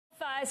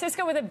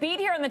Cisco with a beat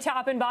here on the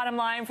top and bottom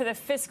line for the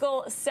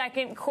fiscal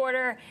second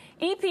quarter.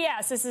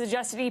 EPS, this is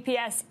adjusted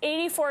EPS,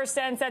 84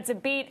 cents. That's a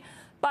beat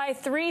by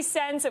 3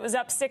 cents. It was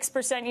up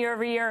 6% year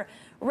over year.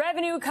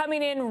 Revenue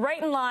coming in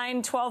right in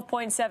line,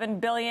 $12.7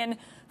 billion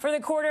for the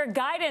quarter.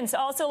 Guidance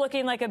also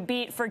looking like a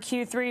beat for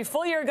Q3.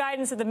 Full year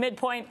guidance at the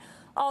midpoint,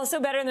 also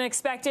better than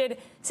expected.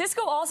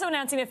 Cisco also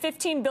announcing a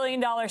 $15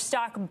 billion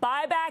stock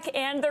buyback,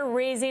 and they're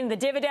raising the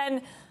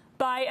dividend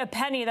by a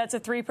penny. That's a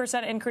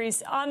 3%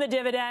 increase on the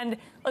dividend.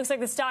 Looks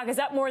like the stock is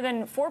up more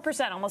than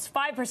 4%, almost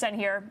 5%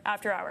 here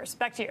after hours.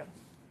 Back to you.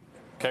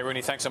 Okay,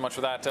 Rooney, thanks so much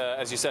for that.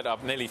 As you said,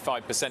 up nearly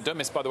 5%. Don't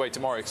miss, by the way,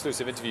 tomorrow,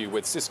 exclusive interview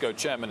with Cisco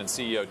Chairman and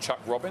CEO Chuck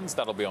Robbins.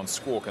 That'll be on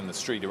Squawk in the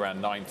Street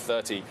around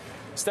 9:30.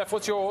 Steph,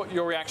 what's your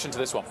reaction to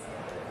this one?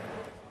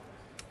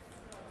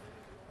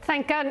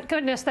 Thank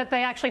goodness that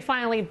they actually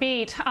finally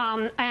beat.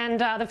 The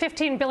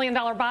 $15 billion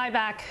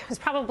buyback is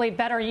probably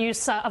better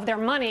use of their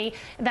money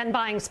than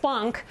buying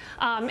Splunk,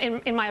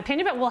 in my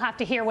opinion. But we'll have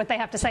to hear what they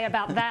have to say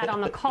about that on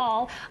the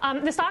call.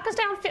 The stock is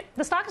down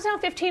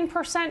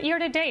 15% year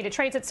to date. It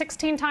trades at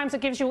 16 times.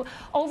 It gives you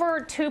over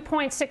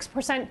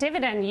 2.6%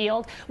 dividend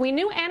yield. We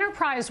knew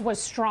enterprise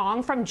was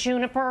strong from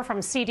Juniper, from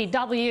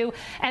CDW,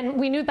 and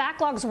we knew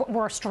backlogs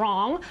were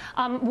strong.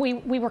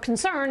 We were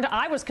concerned.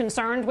 I was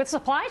concerned with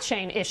supply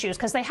chain issues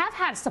because they have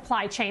had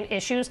supply chain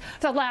issues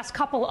for the last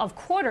couple of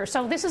quarters.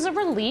 So this is a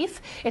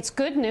relief. It's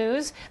good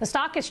news. The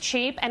stock is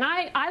cheap. And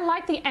I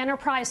like the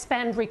enterprise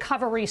spend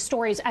recovery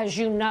stories, as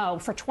you know,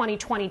 for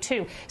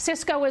 2022.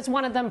 Cisco is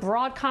one of them.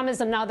 Broadcom is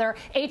another.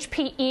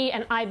 HPE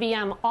and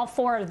IBM, all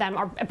four of them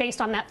are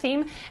based on that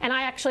theme. And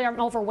I actually am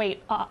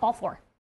overweight all four.